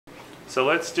So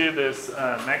let's do this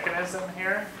mechanism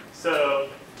here. So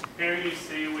here you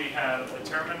see we have a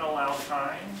terminal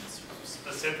alkyne,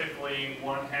 specifically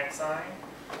one hexyne,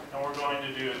 and we're going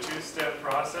to do a two-step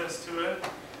process to it.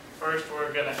 First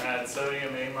we're going to add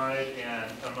sodium amide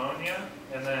and ammonia,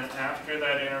 and then after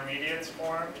that intermediate's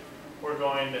formed, we're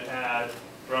going to add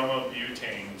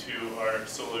bromobutane to our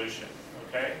solution.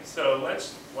 Okay, so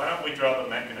why don't we draw the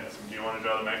mechanism? Do you want to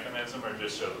draw the mechanism or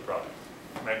just show the product?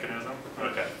 Mechanism?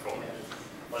 Okay, cool.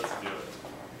 Let's do it.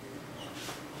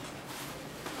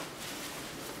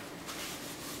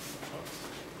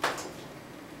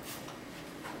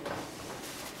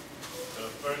 So the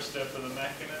first step of the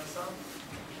mechanism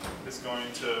is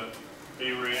going to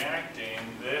be reacting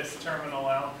this terminal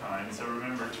alkyne. So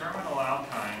remember, terminal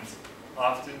alkynes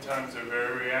oftentimes are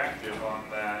very reactive on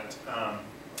that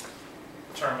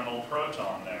terminal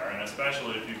proton there, and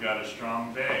especially if you've got a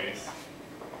strong base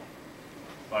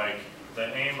like the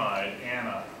amide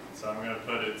anion. So I'm going to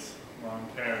put its lone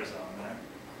pairs on there.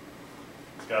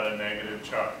 It's got a negative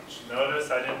charge. Notice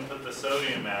I didn't put the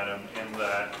sodium atom in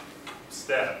that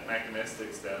step,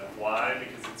 mechanistic step. Why?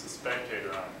 Because it's a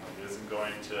spectator ion. It isn't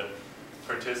going to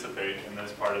participate in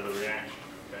this part of the reaction,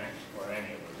 okay, or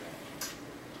any of the reaction.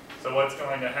 So what's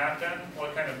going to happen?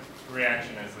 What kind of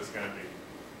reaction is this going to be?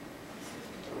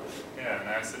 Yeah, an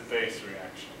acid-base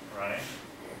reaction, right?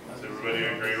 Does everybody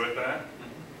agree with that?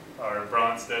 Or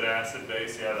Bronsted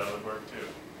acid-base, yeah, that would work too,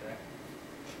 okay?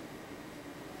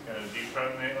 It's going to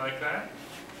deprotonate like that.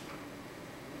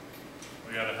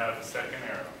 We got to have a second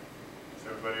arrow. Is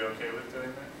everybody okay with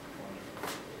doing that?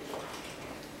 Wonderful.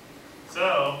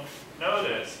 So,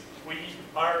 notice,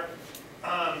 our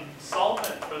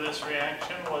solvent for this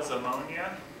reaction was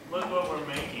ammonia. Look what we're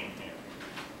making here.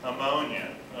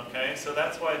 Ammonia, okay? So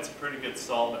that's why it's a pretty good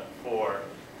solvent for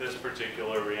this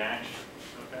particular reaction,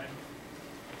 okay?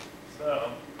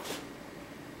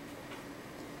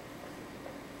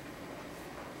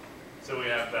 So we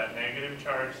have that negative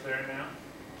charge there now.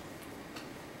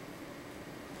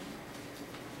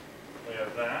 We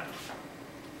have that.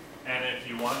 And if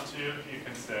you want to, you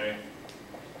can say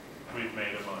we've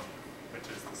made ammonia, which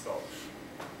is the solvent.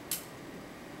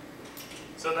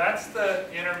 So that's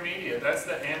the intermediate. That's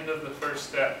the end of the first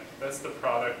step. That's the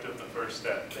product of the first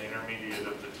step, the intermediate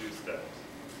of the two steps.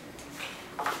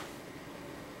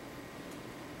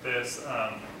 This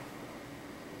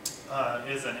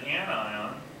is an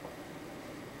anion,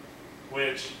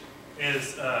 which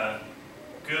is a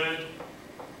good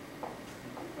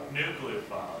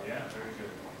nucleophile. Yeah, very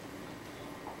good.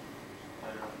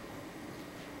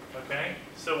 Okay,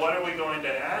 so what are we going to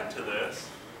add to this?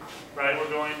 Right, we're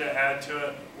going to add to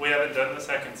it, we haven't done the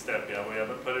second step yet, we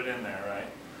haven't put it in there, right?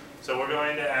 So we're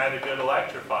going to add a good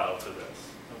electrophile to this,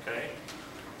 okay?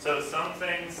 So some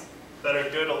things that are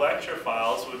good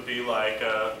electrophiles would be like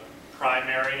a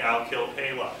primary alkyl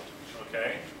halide,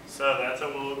 okay? So that's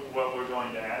what we're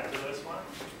going to add to this one.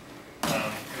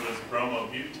 It was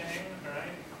bromobutane,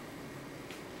 right?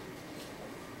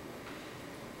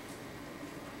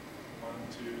 1,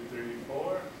 2, 3,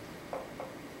 4.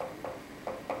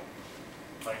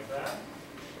 Like that.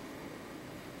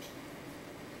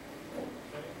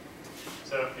 Okay.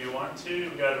 So if you want to,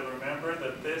 you've got to remember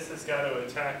that this has got to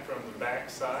attack from the back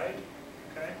side.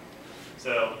 Okay?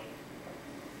 So,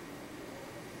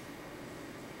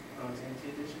 it's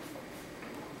anti-addition?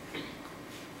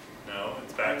 no,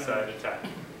 it's backside attack.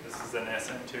 This is an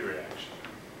SN2 reaction.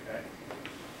 Okay?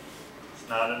 It's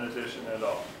not an addition at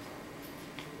all.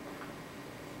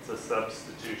 It's a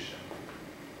substitution.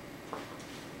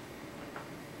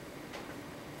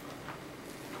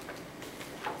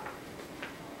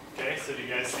 Okay, so do you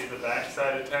guys see the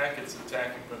backside attack? It's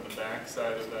attacking from the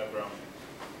backside of that bromine.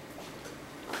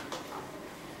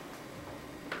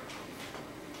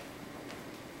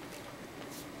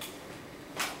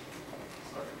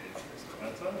 Sorry,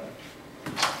 that's all right.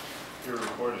 You're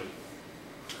recorded.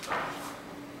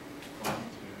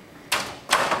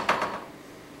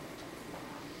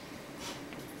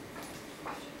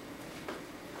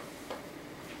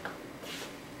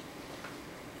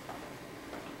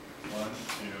 1,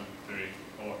 2, 3,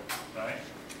 4, right?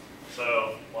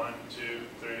 So 1, 2,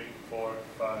 3, 4,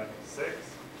 5, 6.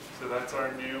 So that's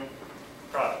our new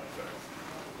product there.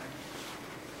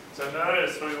 So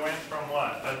notice we went from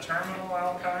what? A terminal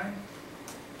alkyne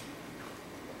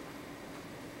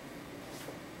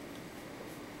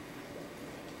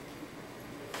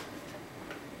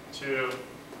to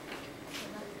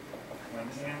an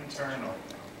internal.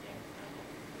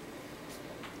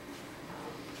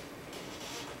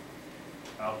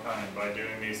 Alkyne by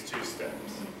doing these two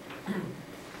steps.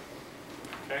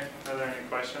 Okay, are there any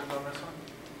questions on this one?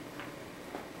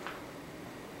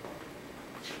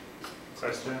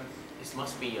 Question? This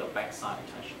must be a backside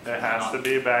attachment. It has to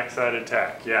be a backside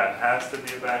attack. Yeah, it has to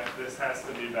be this has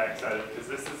to be backside because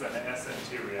this is an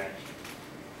SN2 reaction.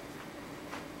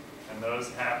 And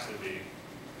those have to be.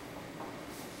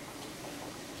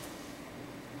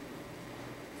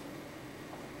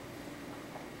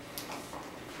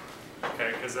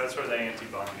 Okay, because that's where the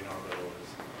anti-bonding orbital is.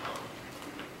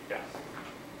 Yeah.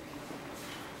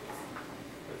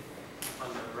 On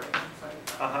the right-hand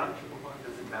side, Uh-huh. triple bond,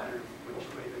 does it matter which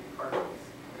way the particles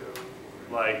go?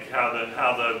 Or Like how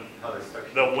how they're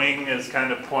structured? the wing is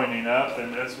kind of pointing up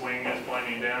and this wing is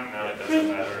pointing down. No, it doesn't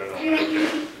matter at all.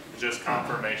 Okay. Just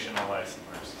conformational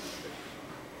isomers.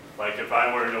 Like if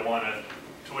I were to want to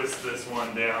twist this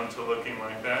one down to looking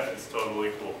like that, it's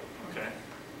totally cool. Okay.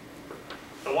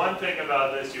 The one thing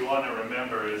about this you want to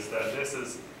remember is that this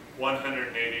is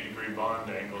 180-degree bond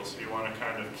angle, so you want to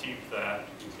kind of keep that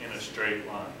in a straight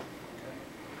line.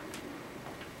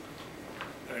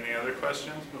 Okay. Any other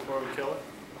questions before we kill it?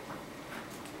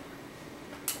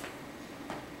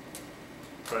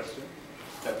 Question?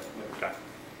 Okay.